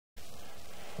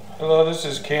Hello, this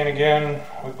is Kane again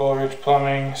with Bull Ridge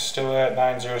Plumbing, still at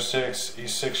 906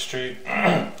 East 6th Street.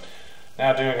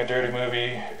 Now doing a dirty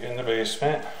movie in the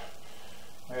basement.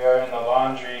 We are in the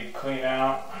laundry clean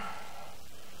out,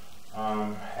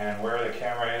 and where the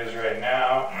camera is right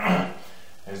now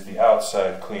is the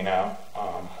outside clean out,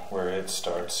 where it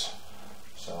starts.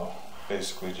 So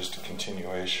basically just a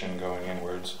continuation going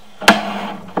inwards. Go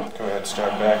ahead,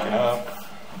 start backing up.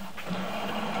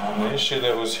 The issue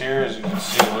that was here, as you can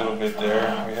see a little bit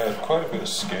there, we had quite a bit of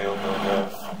scale build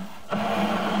up.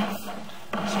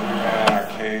 So we ran our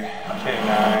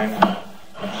K9,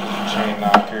 which is a chain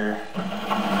knocker,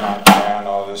 knocked down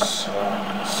all this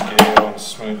scale and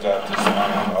smoothed out this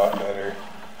line a lot better.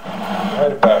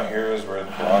 Right about here is where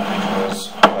the blockage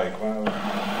was.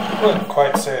 I wouldn't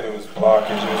quite say it was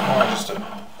blockage, it was more just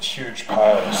a huge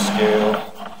pile of scale.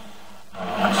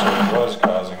 So it was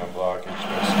causing a blockage,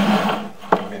 basically.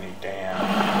 Mini dam.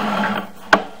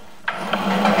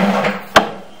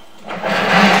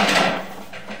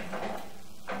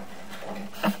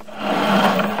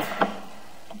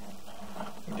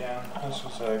 Again, this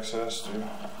was access to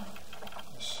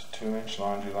this 2-inch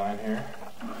laundry line here.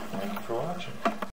 Thank you for watching.